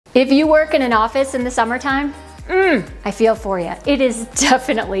If you work in an office in the summertime, I feel for you. It is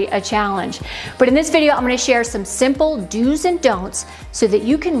definitely a challenge. But in this video, I'm going to share some simple do's and don'ts so that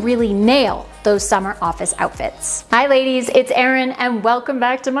you can really nail those summer office outfits. Hi ladies, it's Erin and welcome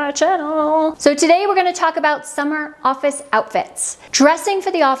back to my channel. So today we're going to talk about summer office outfits. Dressing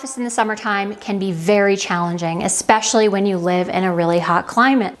for the office in the summertime can be very challenging, especially when you live in a really hot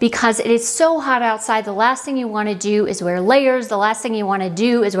climate, because it is so hot outside. The last thing you want to do is wear layers. The last thing you want to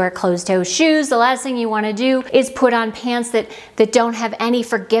do is wear closed-toe shoes. The last thing you want to do is put on pants that don't have any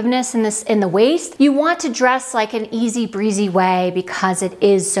forgiveness in the waist. You want to dress like an easy breezy way because it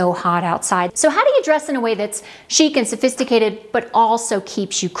is so hot outside. So how do you dress in a way that's chic and sophisticated but also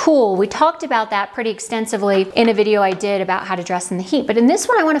keeps you cool? We talked about that pretty extensively in a video I did about how to dress in the heat. But in this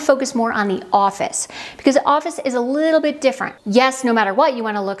one, I want to focus more on the office because the office is a little bit different. Yes, no matter what, you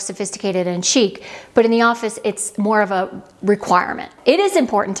want to look sophisticated and chic, but in the office, it's more of a requirement. It is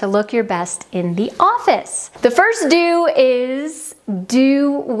important to look your best in the office. The first do is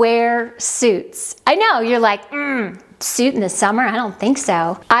wear suits. I know you're like, suit in the summer? I don't think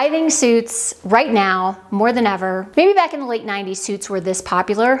so. I think suits right now, more than ever, maybe back in the late 90s, suits were this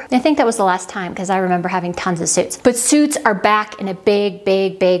popular. I think that was the last time because I remember having tons of suits. But suits are back in a big,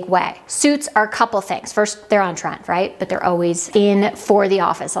 big, big way. Suits are a couple things. First, they're on trend, right? But they're always in for the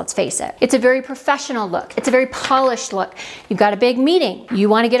office, let's face it. It's a very professional look. It's a very polished look. You've got a big meeting. You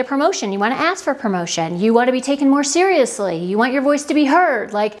want to get a promotion. You want to ask for a promotion. You want to be taken more seriously. You want your voice to be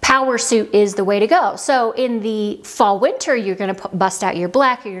heard. Like, power suit is the way to go. So in the fall, winter, you're going to bust out your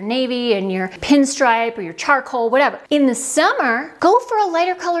black or your navy and your pinstripe or your charcoal, whatever. In the summer, go for a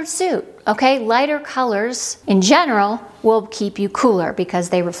lighter colored suit. Okay, lighter colors in general will keep you cooler because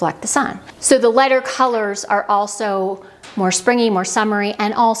they reflect the sun. So the lighter colors are also more springy, more summery,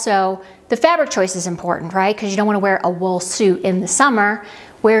 and also the fabric choice is important, right? Because you don't want to wear a wool suit in the summer.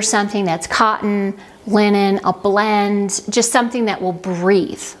 Wear something that's cotton, linen, a blend, just something that will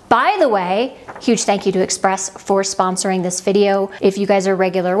breathe. By the way, huge thank you to Express for sponsoring this video. If you guys are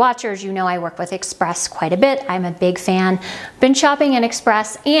regular watchers, you know I work with Express quite a bit. I'm a big fan. Been shopping in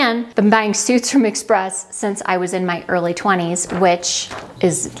Express and been buying suits from Express since I was in my early 20s, which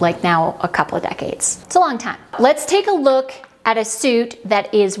is like now a couple of decades. It's a long time. Let's take a look at a suit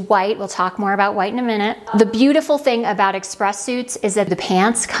that is white. We'll talk more about white in a minute. The beautiful thing about Express suits is that the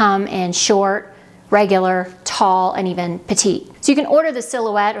pants come in short, regular, tall, and even petite. So you can order the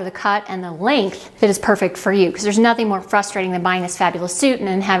silhouette or the cut and the length that is perfect for you, because there's nothing more frustrating than buying this fabulous suit and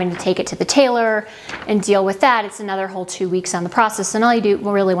then having to take it to the tailor and deal with that. It's another whole 2 weeks on the process, and all you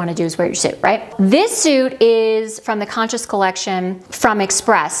really want to do is wear your suit, right? This suit is from the Conscious collection from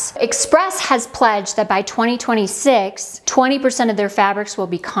Express. Express has pledged that by 2026, 20% of their fabrics will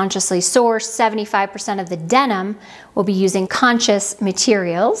be consciously sourced, 75% of the denim will be using conscious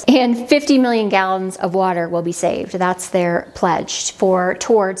materials, and 50 million gallons of water will be saved. That's their pledge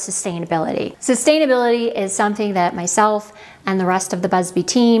towards sustainability. Sustainability is something that myself and the rest of the Busbee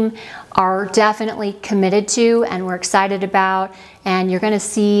team are definitely committed to and we're excited about, and you're going to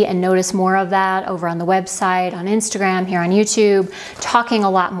see and notice more of that over on the website, on Instagram, here on YouTube, talking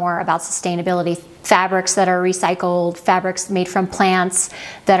a lot more about sustainability. Fabrics that are recycled, fabrics made from plants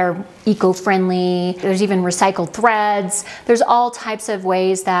that are eco-friendly. There's even recycled threads. There's all types of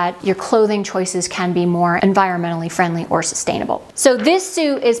ways that your clothing choices can be more environmentally friendly or sustainable. So this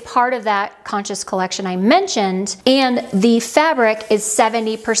suit is part of that Conscious collection I mentioned, and the fabric is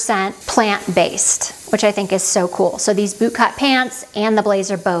 70% plant-based, which I think is so cool. So these bootcut pants and the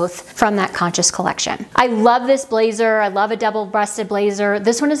blazer both from that Conscious collection. I love this blazer. I love a double-breasted blazer.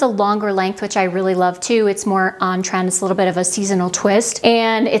 This one is a longer length, which I really love too. It's more on trend. It's a little bit of a seasonal twist,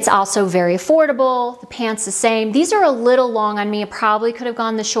 and it's also very affordable. The pants the same. These are a little long on me. I probably could have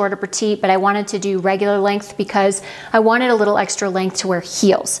gone the shorter petite, but I wanted to do regular length because I wanted a little extra length to wear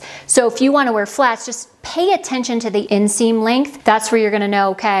heels. So if you want to wear flats, just pay attention to the inseam length. That's where you're going to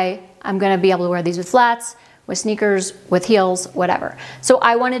know, okay, I'm going to be able to wear these with flats, with sneakers, with heels, whatever. So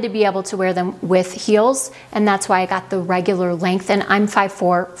I wanted to be able to wear them with heels, and that's why I got the regular length, and I'm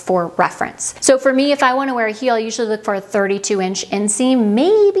 5'4" for reference. So for me, if I want to wear a heel, I usually look for a 32-inch inseam,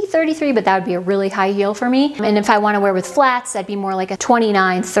 maybe 33, but that would be a really high heel for me. And if I want to wear with flats, that'd be more like a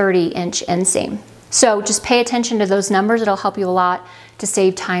 29, 30-inch inseam. So just pay attention to those numbers. It'll help you a lot to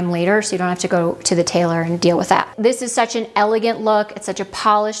save time later so you don't have to go to the tailor and deal with that. This is such an elegant look. It's such a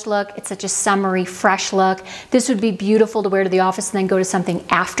polished look. It's such a summery, fresh look. This would be beautiful to wear to the office and then go to something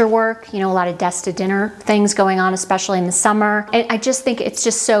after work. You know, a lot of desk to dinner things going on, especially in the summer. And I just think it's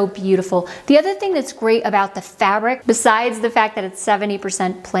just so beautiful. The other thing that's great about the fabric, besides the fact that it's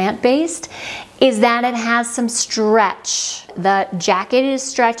 70% plant-based, is that it has some stretch. The jacket is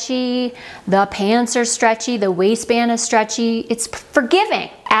stretchy, the pants are stretchy, the waistband is stretchy. It's forgiving.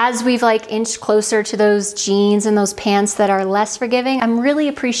 As we've like inched closer to those jeans and those pants that are less forgiving, I'm really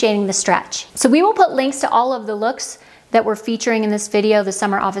appreciating the stretch. So we will put links to all of the looks that we're featuring in this video, the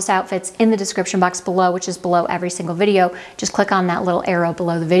summer office outfits, in the description box below, which is below every single video. Just click on that little arrow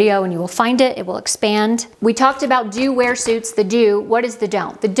below the video and you will find it. It will expand. We talked about do wear suits. The do, what is the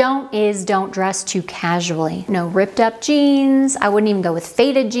don't? The don't is don't dress too casually. No ripped up jeans. I wouldn't even go with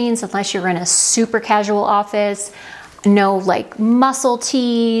faded jeans unless you're in a super casual office. No like muscle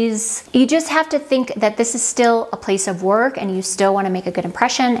tees. You just have to think that this is still a place of work and you still want to make a good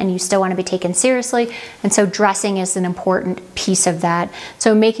impression and you still want to be taken seriously. And so dressing is an important piece of that.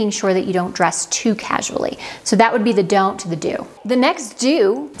 So making sure that you don't dress too casually. So that would be the don't to the do. The next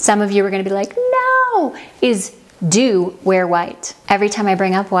do, some of you are going to be like, no, is do wear white. Every time I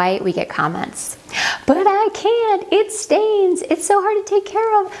bring up white, we get comments. But I can't, it stains, it's so hard to take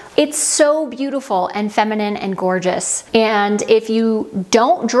care of. It's so beautiful and feminine and gorgeous. And if you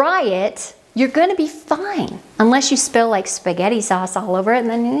don't dry it, you're gonna be fine. Unless you spill like spaghetti sauce all over it, and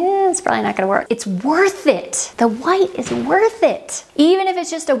then it's probably not gonna work. It's worth it. The white is worth it. Even if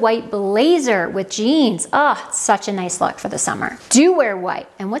it's just a white blazer with jeans, oh, it's such a nice look for the summer. Do wear white.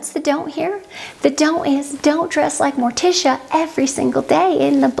 And what's the don't here? The don't is don't dress like Morticia every single day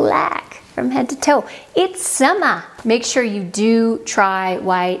in the black from head to toe. It's summer. Make sure you do try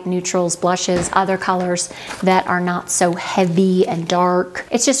white, neutrals, blushes, other colors that are not so heavy and dark.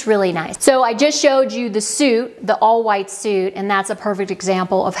 It's just really nice. So I just showed you the suit, the all white suit, and that's a perfect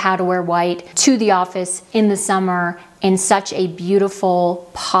example of how to wear white to the office in the summer in such a beautiful,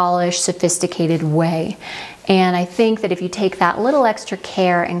 polished, sophisticated way. And I think that if you take that little extra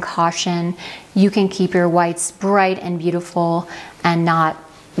care and caution, you can keep your whites bright and beautiful and not,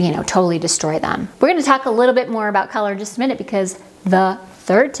 you know, totally destroy them. We're gonna talk a little bit more about color in just a minute because the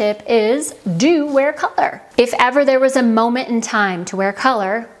third tip is do wear color. If ever there was a moment in time to wear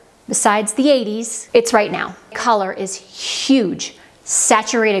color, besides the 80s, it's right now. Color is huge.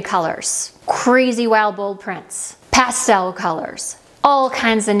 Saturated colors, crazy wild bold prints, pastel colors, all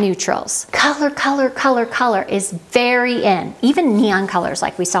kinds of neutrals. Color, color, color, color is very in. Even neon colors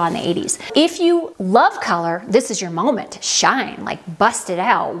like we saw in the 80s. If you love color, this is your moment to shine, like bust it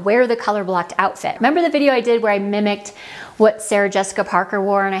out, wear the color blocked outfit. Remember the video I did where I mimicked what Sarah Jessica Parker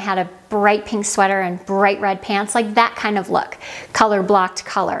wore and I had a bright pink sweater and bright red pants, like that kind of look. Color blocked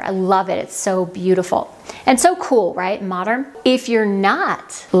color. I love it. It's so beautiful. And so cool, right? Modern. If you're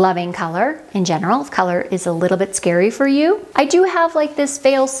not loving color in general, if color is a little bit scary for you, I do have like this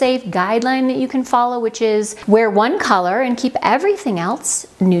fail-safe guideline that you can follow, which is wear one color and keep everything else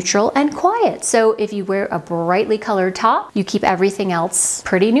neutral and quiet. So if you wear a brightly colored top, you keep everything else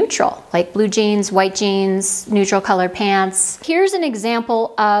pretty neutral, like blue jeans, white jeans, neutral colored pants. Here's an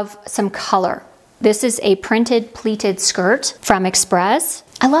example of some color. This is a printed pleated skirt from Express.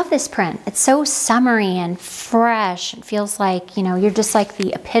 I love this print. It's so summery and fresh. It feels like, you know, you're just like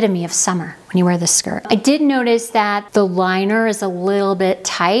the epitome of summer when you wear this skirt. I did notice that the liner is a little bit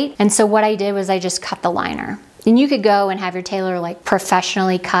tight. And so what I did was I just cut the liner. And you could go and have your tailor like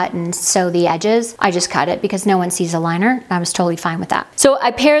professionally cut and sew the edges. I just cut it because no one sees a liner. I was totally fine with that. So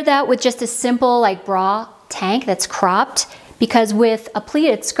I paired that with just a simple like bra tank that's cropped. Because with a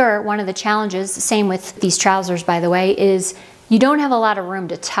pleated skirt, one of the challenges, same with these trousers by the way, is you don't have a lot of room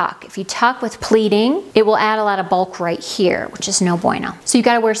to tuck. If you tuck with pleating, it will add a lot of bulk right here, which is no bueno. So you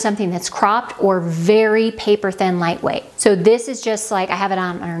gotta wear something that's cropped or very paper thin lightweight. So this is just like, I have it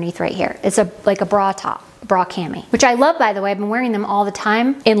on underneath right here. It's like a bra top, bra cami, which I love by the way. I've been wearing them all the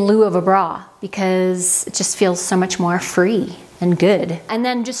time in lieu of a bra because it just feels so much more free and good. And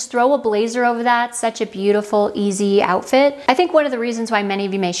then just throw a blazer over that. Such a beautiful, easy outfit. I think one of the reasons why many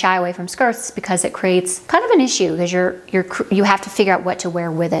of you may shy away from skirts is because it creates kind of an issue because you have to figure out what to wear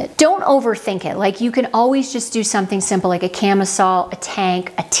with it. Don't overthink it. Like you can always just do something simple like a camisole, a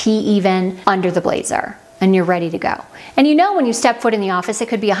tank, a tee even under the blazer. and you're ready to go. And you know when you step foot in the office, it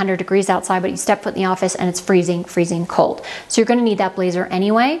could be 100 degrees outside, but you step foot in the office and it's freezing, freezing cold. So you're gonna need that blazer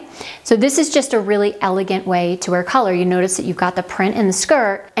anyway. So this is just a really elegant way to wear color. You notice that you've got the print in the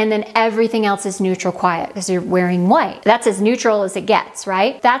skirt and then everything else is neutral quiet because you're wearing white. That's as neutral as it gets,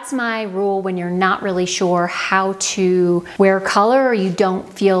 right? That's my rule when you're not really sure how to wear color or you don't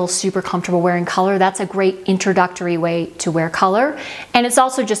feel super comfortable wearing color. That's a great introductory way to wear color. And it's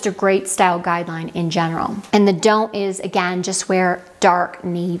also just a great style guideline in general. And the don't is, again, just wear dark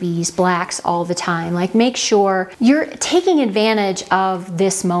navies, blacks all the time. Like make sure you're taking advantage of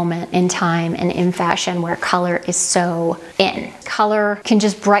this moment in time and in fashion where color is so in. Color can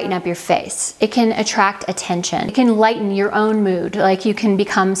just brighten up your face. It can attract attention. It can lighten your own mood. Like you can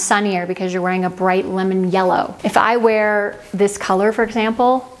become sunnier because you're wearing a bright lemon yellow. If I wear this color, for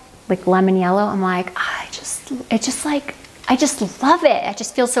example, like lemon yellow, I'm like, I just love it. I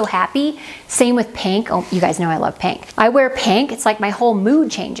just feel so happy. Same with pink. Oh, you guys know I love pink. I wear pink, it's like my whole mood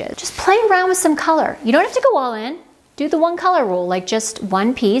changes. Just play around with some color. You don't have to go all in. Do the one color rule, like just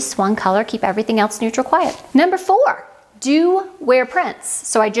one piece, one color, keep everything else neutral quiet. Number 4. Do wear prints.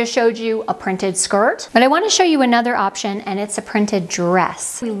 So I just showed you a printed skirt, but I want to show you another option and it's a printed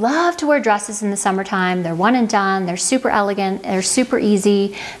dress. We love to wear dresses in the summertime. They're one and done. They're super elegant. They're super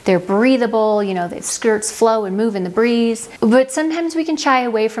easy. They're breathable. You know, the skirts flow and move in the breeze. But sometimes we can shy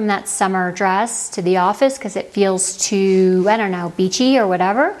away from that summer dress to the office because it feels too, I don't know, beachy or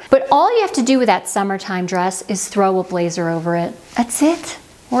whatever. But all you have to do with that summertime dress is throw a blazer over it. That's it.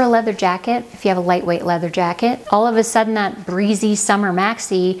 Or a leather jacket, if you have a lightweight leather jacket. All of a sudden that breezy summer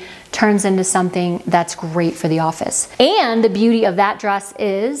maxi turns into something that's great for the office. And the beauty of that dress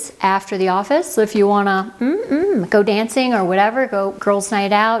is after the office, so if you wanna go dancing or whatever, go girls'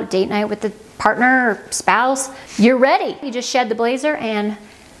 night out, date night with the partner or spouse, you're ready. You just shed the blazer and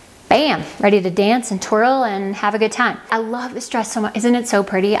bam, ready to dance and twirl and have a good time. I love this dress so much. Isn't it so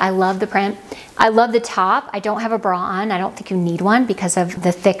pretty? I love the print. I love the top. I don't have a bra on. I don't think you need one because of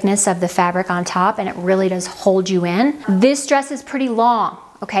the thickness of the fabric on top and it really does hold you in. This dress is pretty long,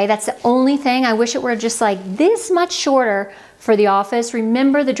 okay? That's the only thing. I wish it were just like this much shorter for the office.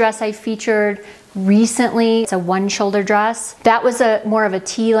 Remember the dress I featured recently? It's a one shoulder dress. That was more of a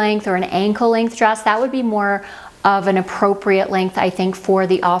T length or an ankle length dress. That would be more of an appropriate length, I think, for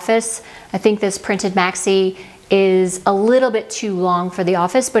the office. I think this printed maxi is a little bit too long for the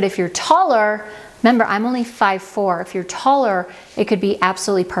office, but if you're taller, remember, I'm only 5'4". If you're taller, it could be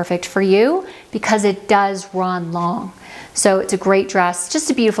absolutely perfect for you because it does run long. So it's a great dress,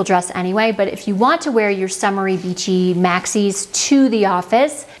 just a beautiful dress anyway, but if you want to wear your summery beachy maxis to the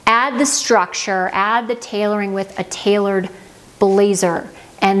office, add the structure, add the tailoring with a tailored blazer,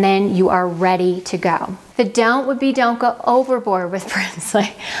 and then you are ready to go. The don't would be don't go overboard with prints.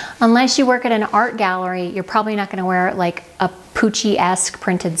 Like, unless you work at an art gallery, you're probably not gonna wear like a Pucci-esque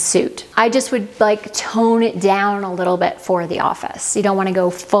printed suit. I just would like tone it down a little bit for the office. You don't wanna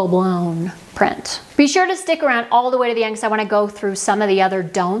go full-blown print. Be sure to stick around all the way to the end because I wanna go through some of the other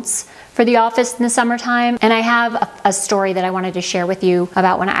don'ts for the office in the summertime. And I have a story that I wanted to share with you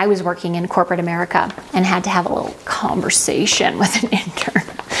about when I was working in corporate America and had to have a little conversation with an intern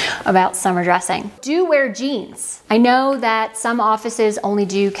about summer dressing. Do wear jeans. I know that some offices only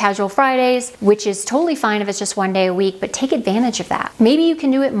do casual Fridays, which is totally fine if it's just one day a week, but take advantage of that. Maybe you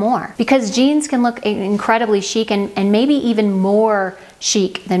can do it more because jeans can look incredibly chic and maybe even more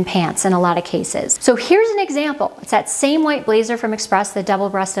chic than pants in a lot of cases. So here's an example. It's that same white blazer from Express, the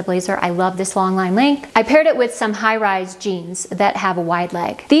double-breasted blazer. I love this long line length. I paired it with some high-rise jeans that have a wide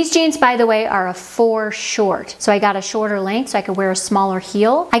leg. These jeans, by the way, are a 4 short. So I got a shorter length so I could wear a smaller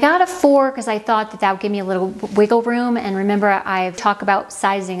heel. I got a 4 because I thought that that would give me a little wiggle room. And remember, I've talked about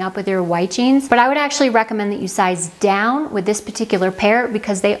sizing up with your white jeans, but I would actually recommend that you size down with this particular pair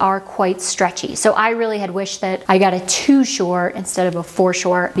because they are quite stretchy. So I really had wished that I got a 2 short instead of a 4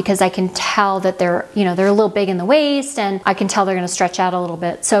 short because I can tell that they're, you know, they're a little big in the waist and I can tell they're going to stretch out a little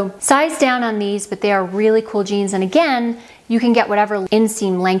bit. So size down on these, but they are really cool jeans. And again, you can get whatever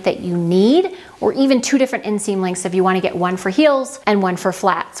inseam length that you need, or even 2 different inseam lengths if you want to get one for heels and one for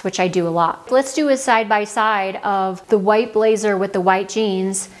flats, which I do a lot. Let's do a side by side of the white blazer with the white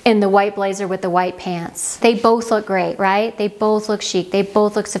jeans and the white blazer with the white pants. They both look great, right? They both look chic. They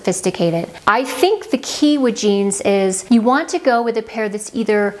both look sophisticated. I think the key with jeans is you want to go with a pair that's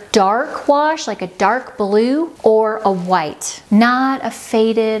either dark wash, like a dark blue, or a white. Not a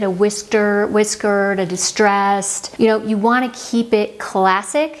faded, a whiskered, a distressed. You know, you want to keep it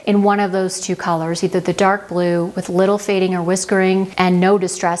classic in one of those 2 colors, either the dark blue with little fading or whiskering and no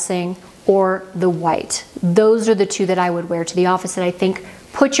distressing, or the white. Those are the 2 that I would wear to the office that I think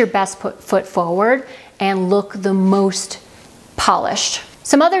put your best foot forward and look the most polished.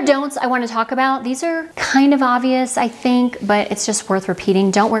 Some other don'ts I want to talk about. These are kind of obvious, I think, but it's just worth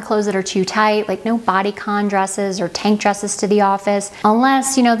repeating. Don't wear clothes that are too tight, like no bodycon dresses or tank dresses to the office,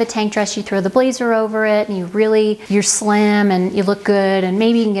 unless, you know, the tank dress, you throw the blazer over it and you're slim and you look good and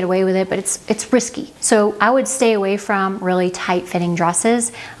maybe you can get away with it, but it's risky. So I would stay away from really tight fitting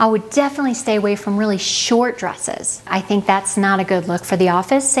dresses. I would definitely stay away from really short dresses. I think that's not a good look for the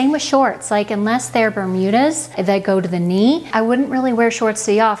office. Same with shorts. Like, unless they're Bermudas that go to the knee, I wouldn't really wear shorts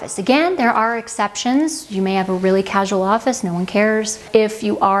to the office. Again, there are exceptions. You may have a really casual office, no one cares. If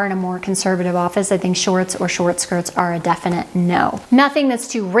you are in a more conservative office, I think shorts or short skirts are a definite no. Nothing that's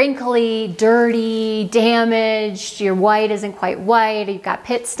too wrinkly, dirty, damaged, your white isn't quite white, you've got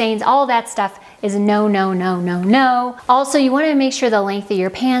pit stains, all that stuff is no, no, no, no, no. Also, you want to make sure the length of your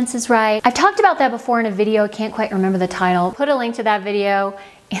pants is right. I've talked about that before in a video, I can't quite remember the title. Put a link to that video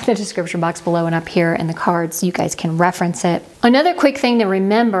in the description box below and up here in the cards so you guys can reference it. Another quick thing to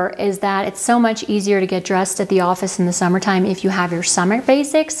remember is that it's so much easier to get dressed at the office in the summertime if you have your summer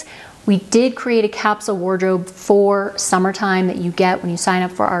basics. We did create a capsule wardrobe for summertime that you get when you sign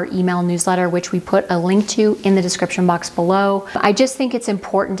up for our email newsletter, which we put a link to in the description box below. I just think it's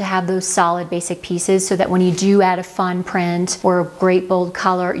important to have those solid basic pieces so that when you do add a fun print or a great bold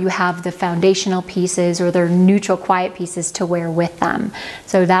color, you have the foundational pieces or their neutral quiet pieces to wear with them.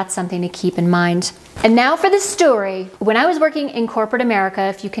 So that's something to keep in mind. And now for the story. When I was working in corporate America,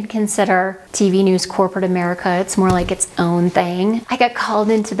 if you can consider TV news corporate America, it's more like its own thing. I got called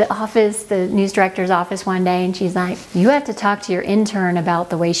into the office, the news director's office one day, and she's like, you have to talk to your intern about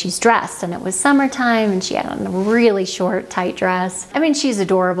the way she's dressed. And it was summertime and she had on a really short, tight dress. I mean, she's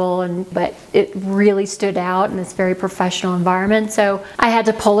adorable, but it really stood out in this very professional environment. So I had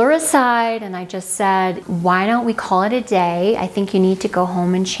to pull her aside and I just said, why don't we call it a day? I think you need to go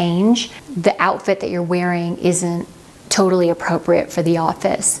home and change. The outfit that you're wearing isn't totally appropriate for the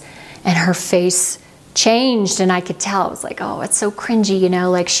office. And her face changed and I could tell. It was like, oh, it's so cringy, you know,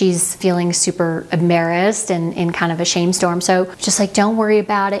 like she's feeling super embarrassed and in kind of a shame storm. So just like, don't worry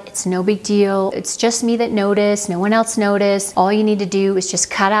about it. It's no big deal. It's just me that noticed. No one else noticed. All you need to do is just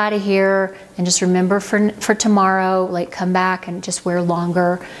cut out of here and just remember for tomorrow, like come back and just wear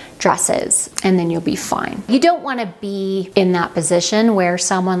longer dresses and then you'll be fine. You don't want to be in that position where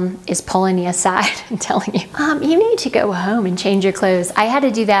someone is pulling you aside and telling you, you need to go home and change your clothes. I had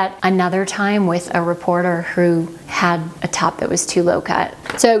to do that another time with a reporter who had a top that was too low cut.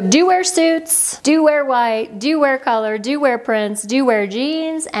 So do wear suits, do wear white, do wear color, do wear prints, do wear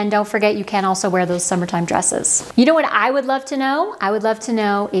jeans, and don't forget you can also wear those summertime dresses. You know what I would love to know? I would love to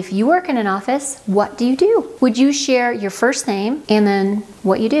know, if you work in an office, what do you do? Would you share your first name and then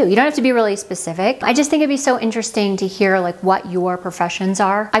what you do? You don't have to be really specific. I just think it'd be so interesting to hear like what your professions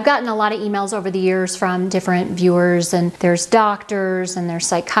are. I've gotten a lot of emails over the years from different viewers, and there's doctors and there's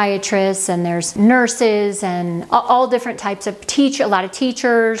psychiatrists and there's nurses and all different types of a lot of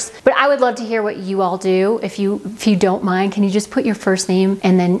teachers. But I would love to hear what you all do. If you don't mind, can you just put your first name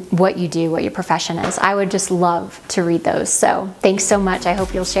and then what you do, what your profession is? I would just love to read those. So thanks so much. I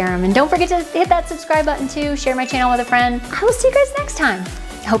hope you'll share them. And don't forget to hit that subscribe button too. Share my channel with a friend. I will see you guys next time.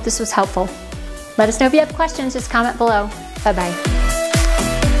 I hope this was helpful. Let us know if you have questions. Just comment below. Bye-bye.